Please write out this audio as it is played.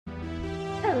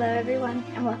Hello everyone,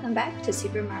 and welcome back to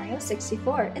Super Mario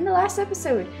 64. In the last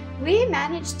episode, we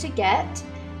managed to get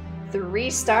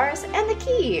 3 stars and the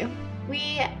key.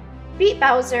 We beat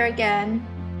Bowser again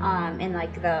in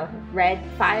like the red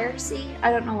fire sea. I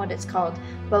don't know what it's called,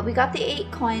 but we got the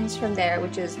 8 coins from there,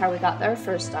 which is how we got our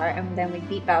first star, and then we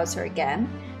beat Bowser again.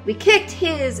 We kicked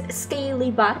his scaly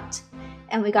butt,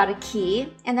 and we got a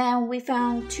key, and then we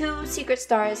found 2 secret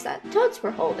stars that Toads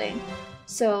were holding.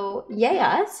 So, yay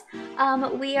us.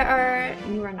 We are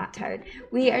not tired.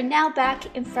 We are now back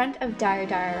in front of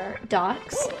Dire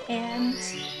Docks, and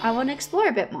I want to explore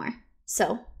a bit more.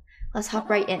 So, let's hop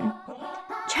right in.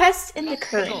 Chest in the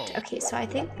current. Okay, so I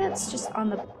think that's just on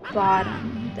the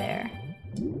bottom there.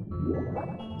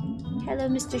 Hello,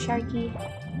 Mr. Sharky.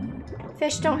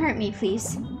 Fish, don't hurt me,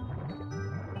 please.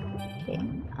 Okay.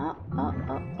 Oh,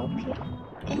 okay.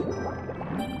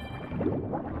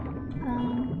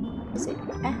 Is it?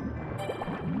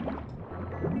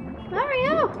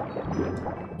 Mario!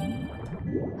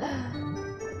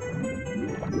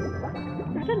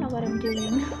 I don't know what I'm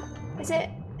doing. Is it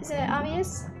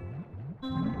obvious?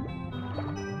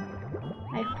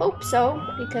 I hope so,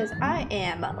 because I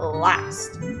am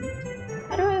last.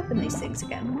 How do I open these things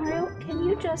again? Mario, can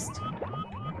you just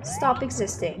stop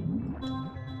existing?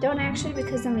 Don't actually,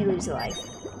 because then we lose a life.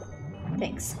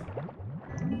 Thanks.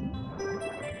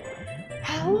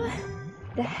 How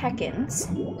the heckins?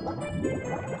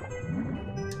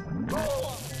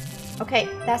 Okay,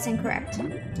 that's incorrect.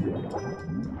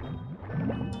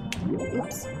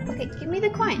 Oops. Okay, give me the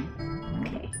coin.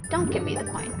 Okay, don't give me the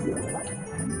coin.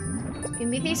 Give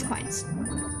me these coins.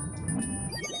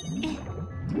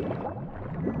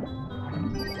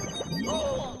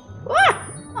 Ah!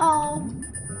 Oh.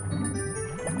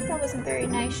 That wasn't very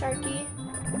nice, Sharky.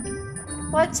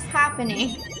 What's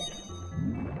happening?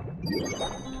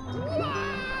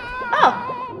 Oh!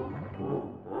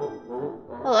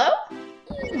 Hello?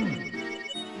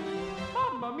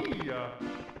 Mamma mia!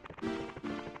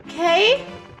 Okay.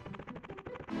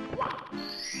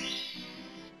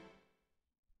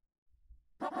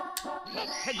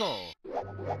 Hego!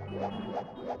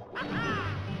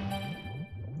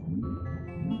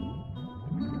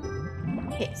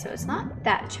 Okay, so it's not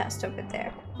that chest over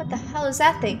there. What the hell is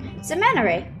that thing? It's a manta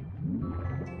ray.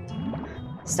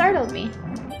 Startled me.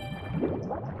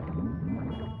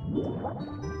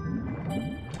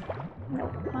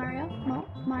 Nope, Mario. Nope,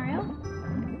 Mario.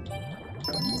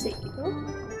 Is it you?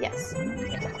 Yes.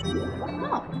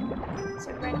 Oh, it's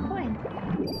a red coin.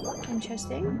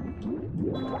 Interesting.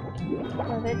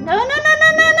 Love it. No, no, no, no,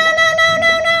 no, no, no, no,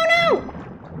 no, no, no!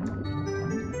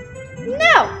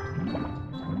 No!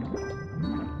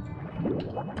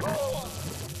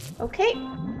 Okay.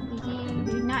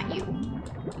 Not you.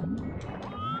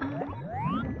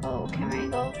 Oh, can I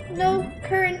go? No,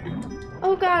 current.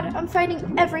 Oh god, I'm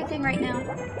fighting everything right now.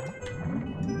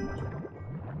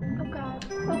 Oh god.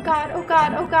 Oh god, oh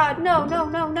god, oh god. No, no,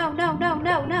 no, no, no, no,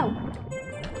 no, no.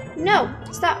 No,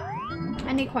 stop.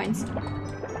 I need coins.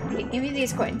 Okay, give me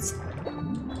these coins.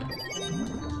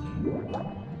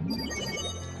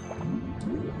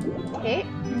 Okay,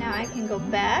 now I can go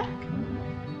back.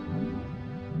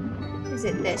 Is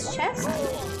it this chest?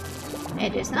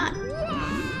 It is not.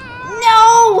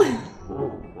 No!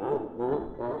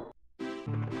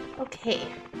 Okay.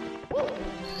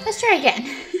 Let's try again.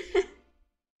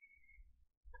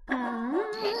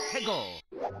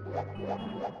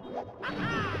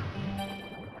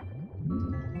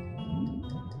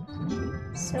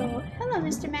 So, hello,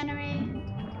 Mr. Manta Ray.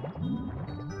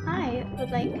 I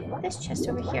would like this chest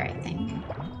over here, I think.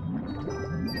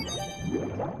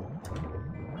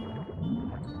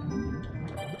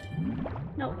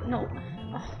 No, no.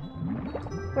 Oh.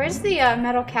 Where's the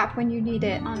metal cap when you need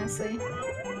it, honestly?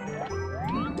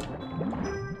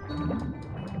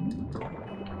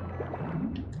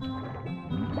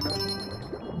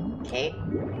 Okay.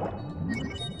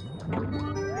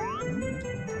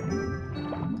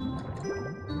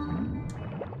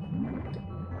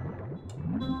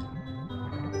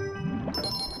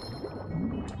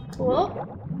 Cool.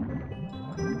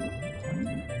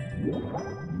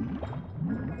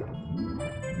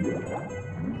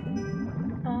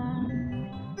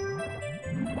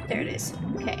 There it is.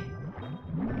 Okay.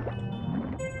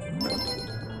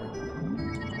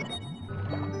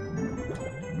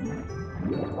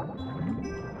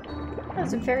 That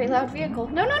was a very loud vehicle.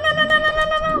 No, no, no, no, no, no, no,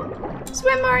 no, no!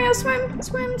 Swim, Mario, swim,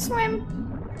 swim, swim!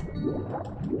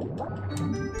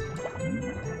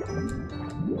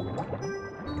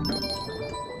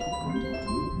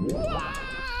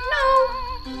 No!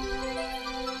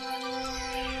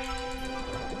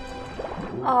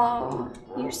 Oh,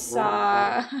 you You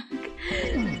suck.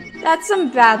 That's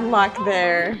some bad luck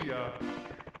there.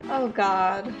 Oh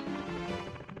god.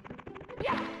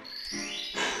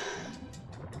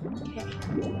 Okay.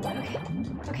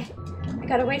 Okay. I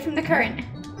got away from the current.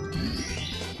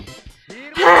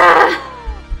 Ah!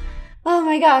 Oh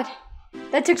my god.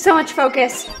 That took so much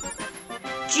focus.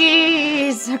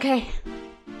 Jeez. Okay.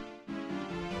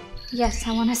 Yes,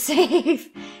 I want to save.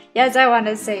 Yes, I want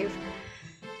to save.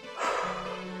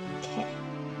 Okay.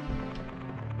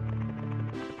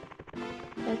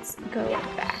 Let's go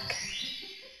back.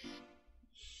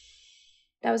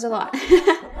 That was a lot.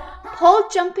 Pole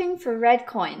jumping for red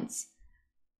coins.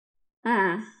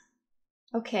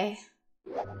 Okay.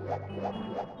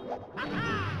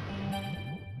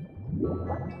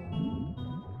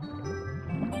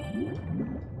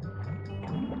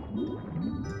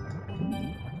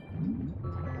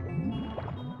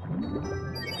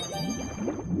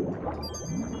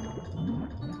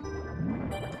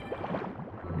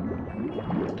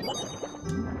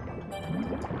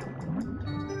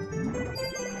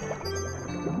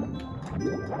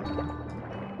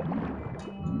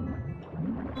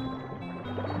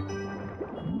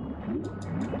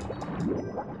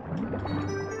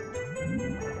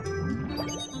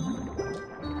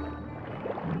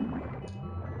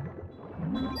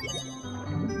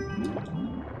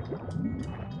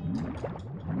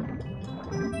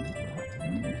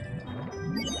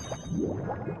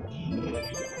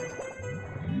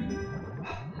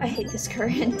 I hate this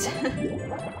current.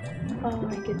 Oh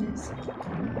my goodness.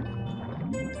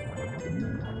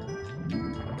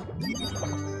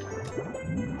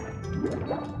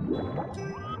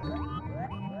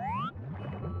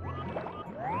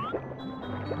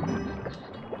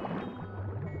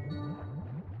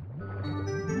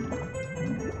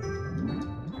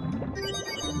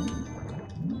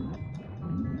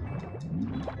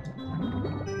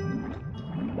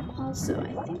 Also,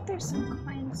 I think there's some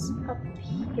coins up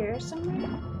here somewhere.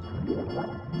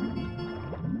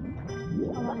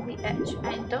 Along the edge.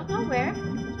 I don't know where.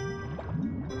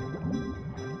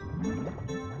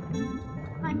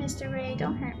 Hi, Mr. Ray,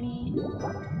 don't hurt me.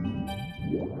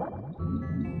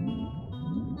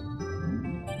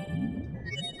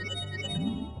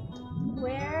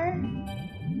 Where?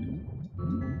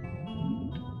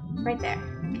 Right there.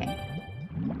 Okay.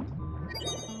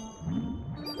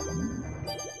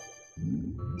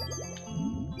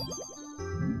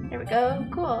 There we go.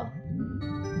 Cool.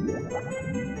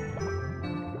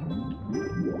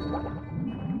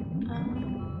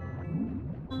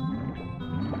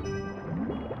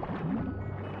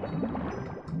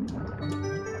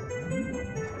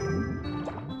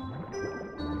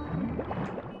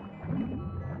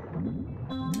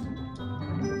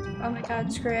 Oh my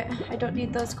god, screw it. I don't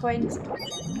need those coins.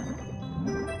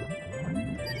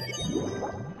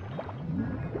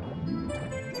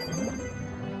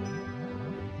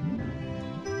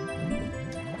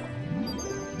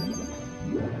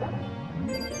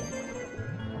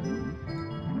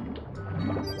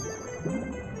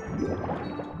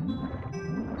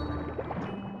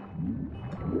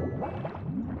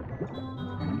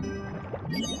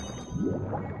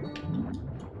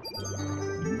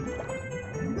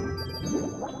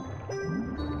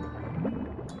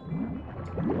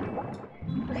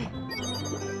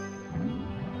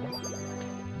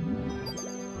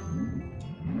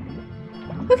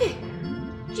 Okay.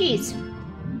 Jeez.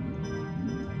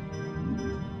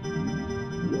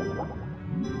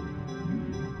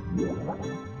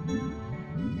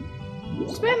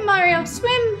 Swim, Mario,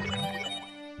 swim!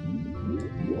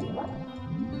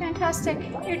 Fantastic.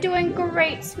 You're doing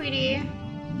great, sweetie.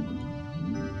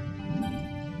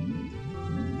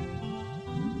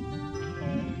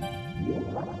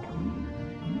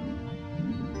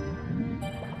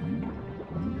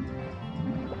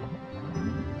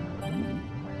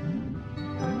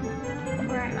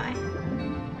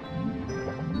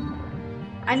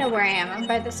 I know where I am. I'm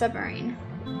by the submarine,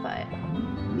 but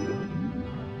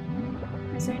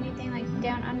is there anything like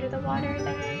down under the water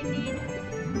that I need?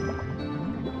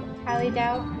 Highly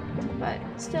doubt, but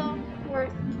still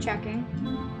worth checking.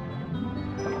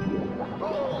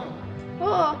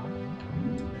 Oh.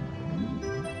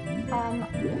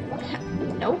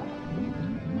 Nope.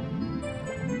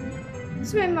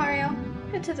 Swim, Mario.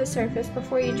 Get to the surface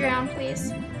before you drown,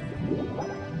 please.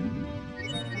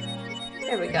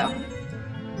 There we go.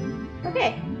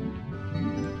 Okay.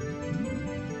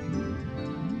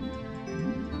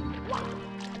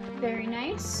 Very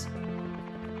nice.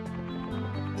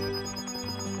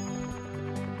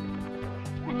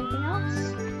 Anything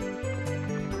else?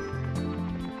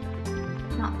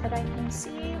 Not that I can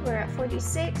see. We're at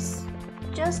 46.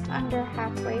 just under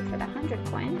halfway for the 100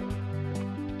 coin.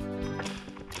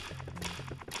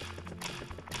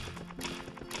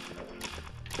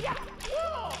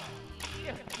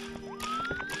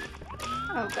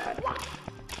 Oh god.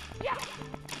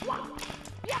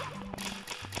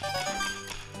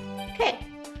 Okay.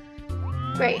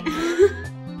 Great.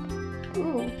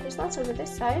 Ooh, there's lots over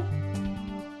this side.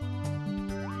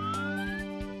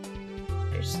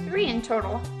 There's 3 in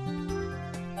total.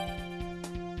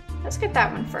 Let's get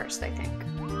that one first, I think.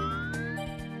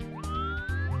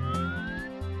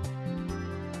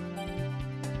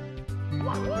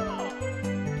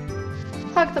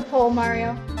 Hug the pole,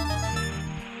 Mario.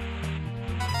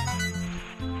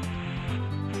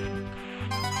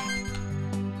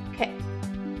 Okay.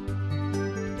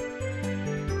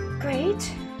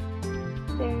 Great.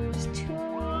 There's 2,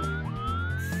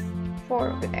 4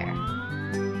 over there.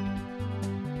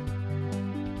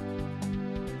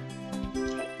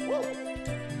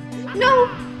 No!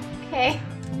 Okay.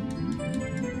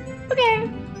 Okay.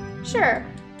 Sure.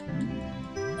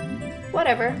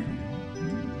 Whatever.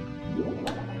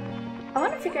 I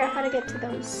want to figure out how to get to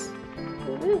those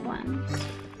blue ones.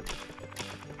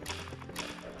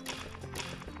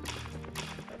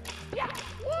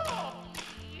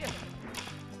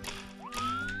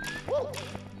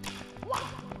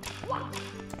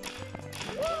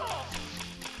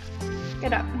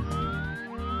 Get up.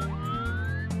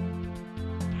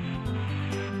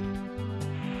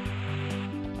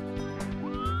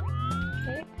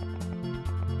 Okay.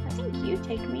 I think you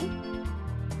take me.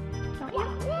 Don't you?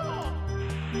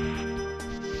 I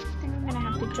think I'm gonna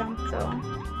have to jump though.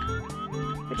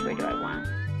 Which way do I want?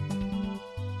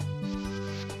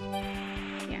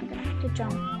 Yeah, I'm gonna have to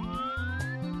jump.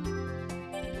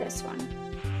 This one.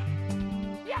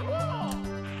 Yeah,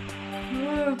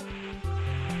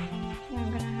 I'm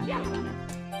gonna have to run it.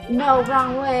 No,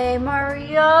 wrong way,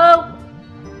 Mario!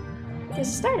 There's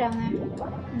a star down there.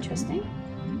 Interesting.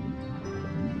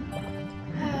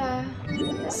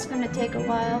 This is gonna take a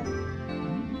while.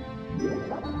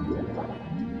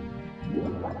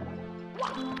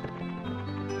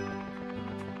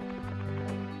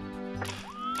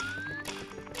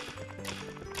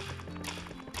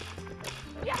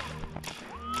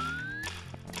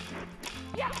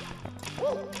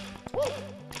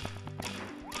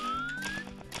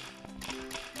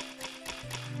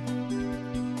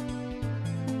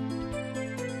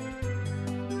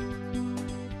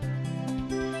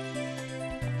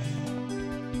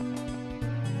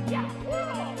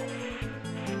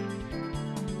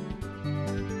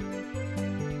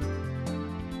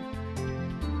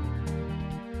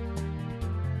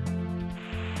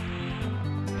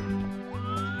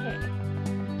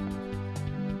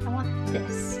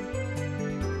 This.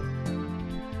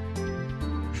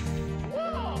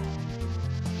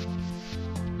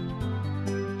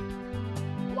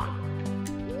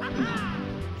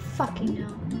 Fucking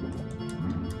hell.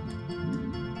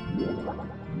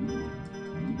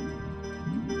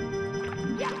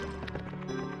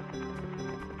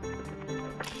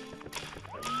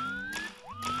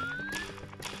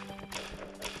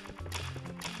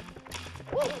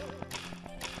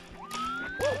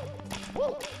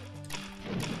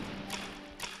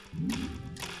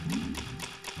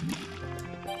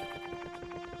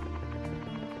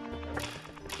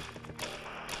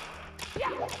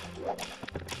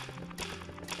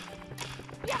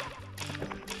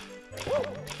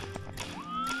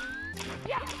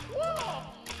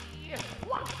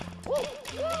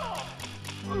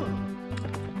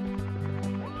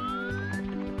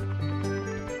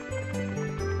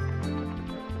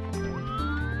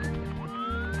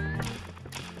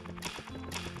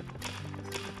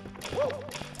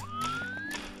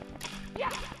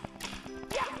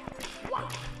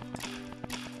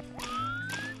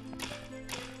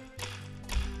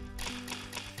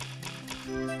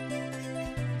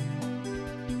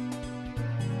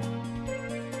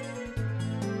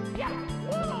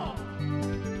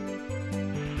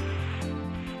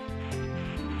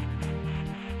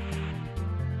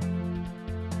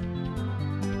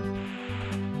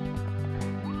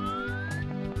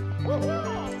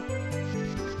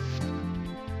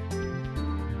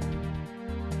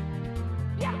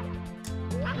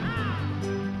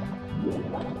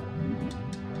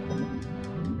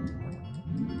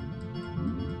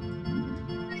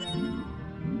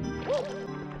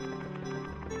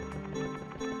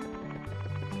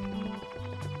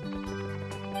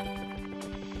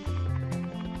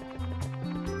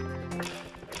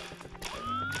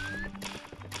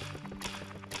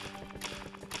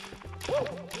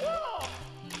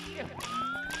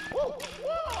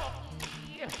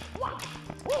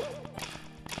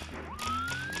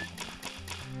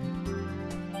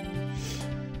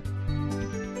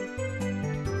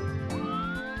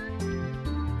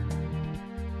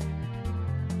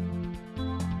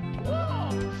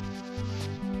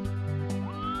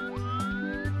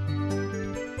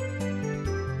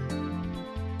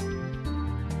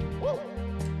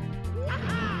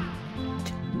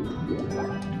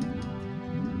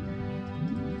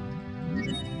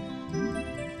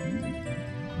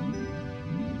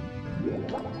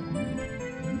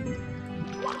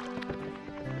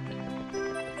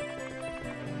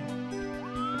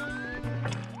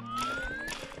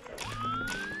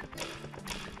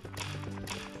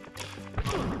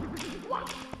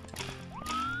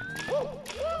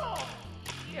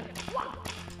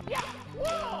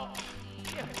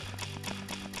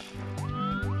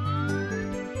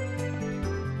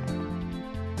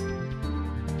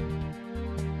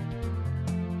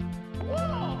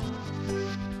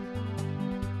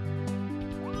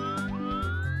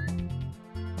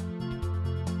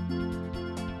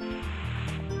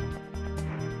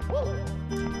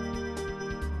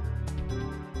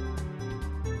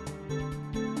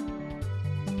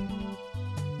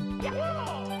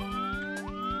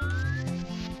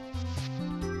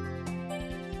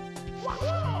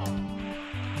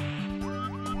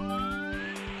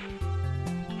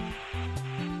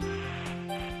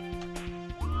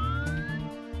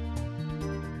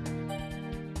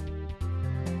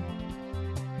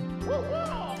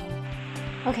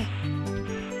 Okay.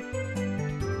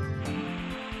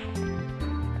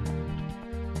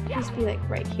 Please be like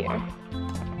right here.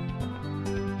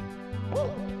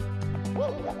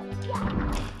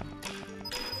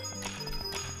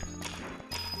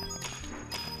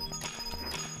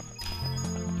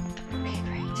 Okay,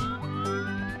 great.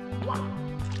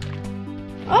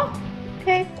 Oh,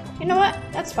 okay. You know what?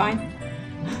 That's fine.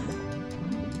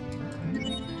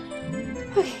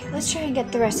 Okay, let's try and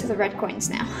get the rest of the red coins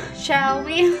now, shall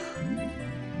we?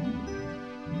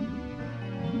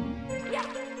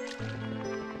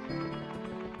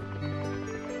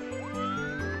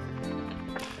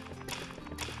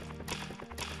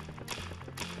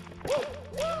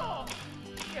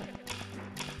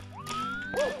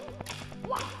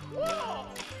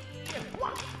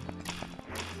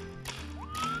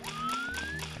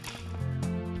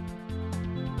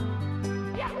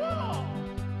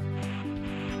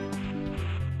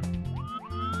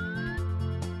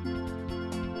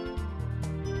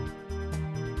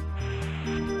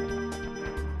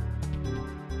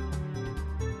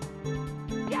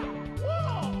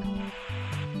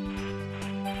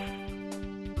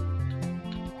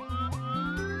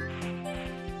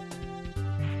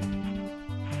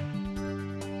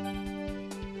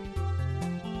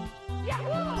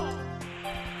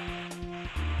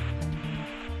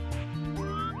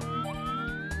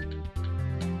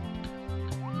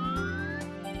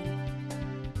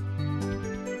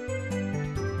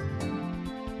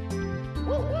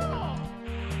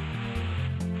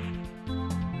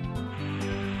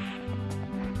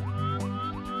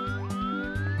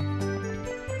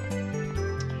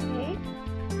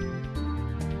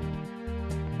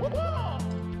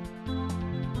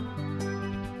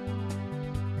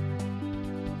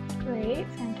 Great,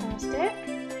 fantastic.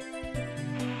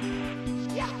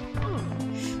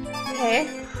 Okay.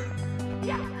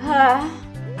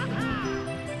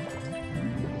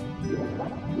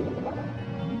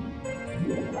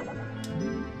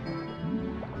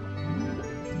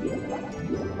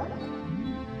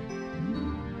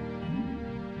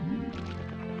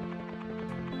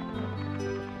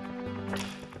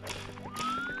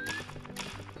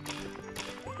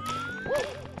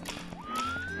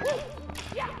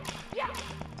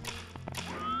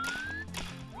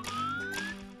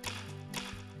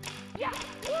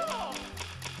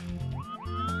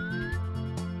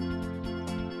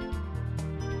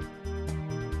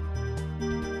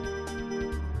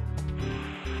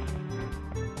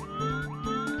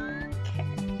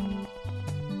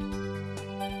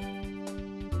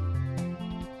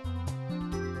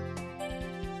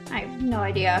 I have no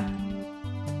idea.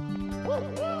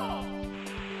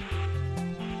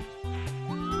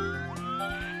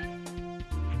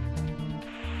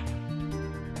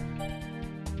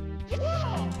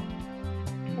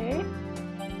 Okay.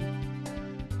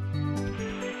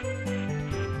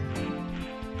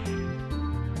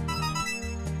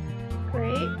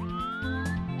 Great.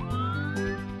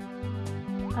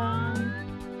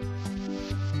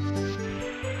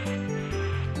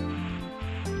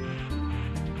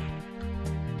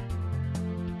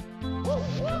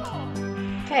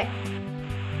 Okay.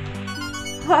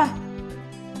 Huh.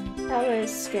 That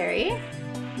was scary.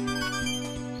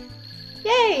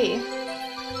 Yay!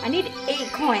 I need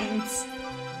 8 coins.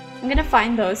 I'm gonna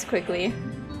find those quickly.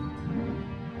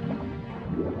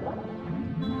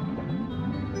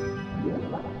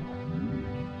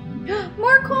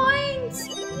 More coins!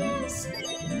 Yes!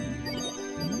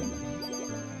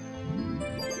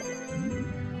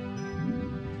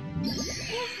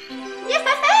 Yeah!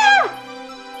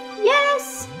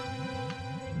 Yes!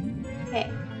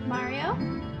 Hey, Mario?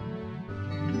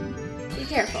 Be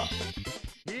careful.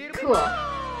 Cool.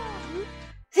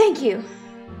 Thank you.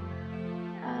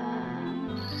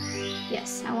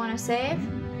 Yes, I want to save.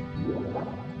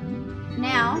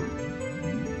 Now,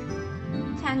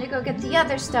 time to go get the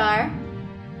other star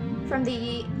from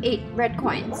the 8 red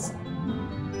coins.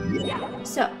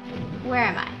 So, where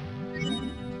am I?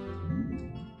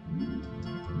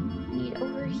 I need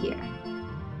over here.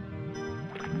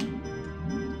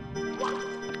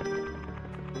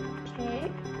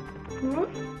 Okay.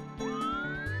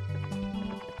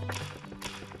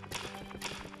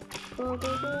 Go,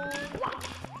 go, go.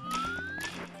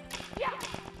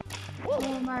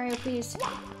 No, Mario, please.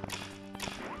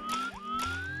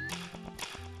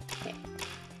 Okay.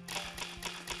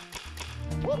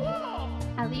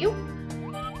 Alley-oop.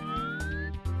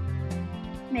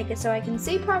 Make it so I can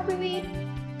see properly.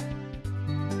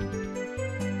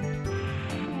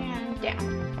 And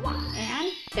down.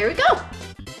 And there we go.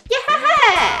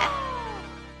 Yeah!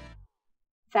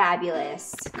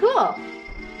 Fabulous. Cool.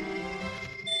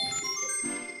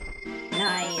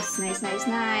 Nice, nice, nice,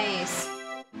 nice.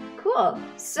 Cool.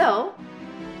 So,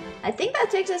 I think that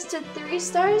takes us to 3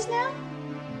 stars now?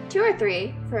 2 or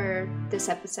 3 for this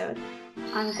episode.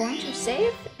 I'm going to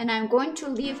save, and I'm going to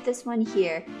leave this one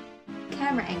here.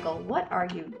 Camera angle, what are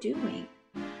you doing?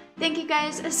 Thank you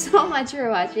guys so much for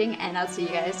watching, and I'll see you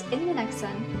guys in the next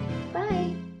one.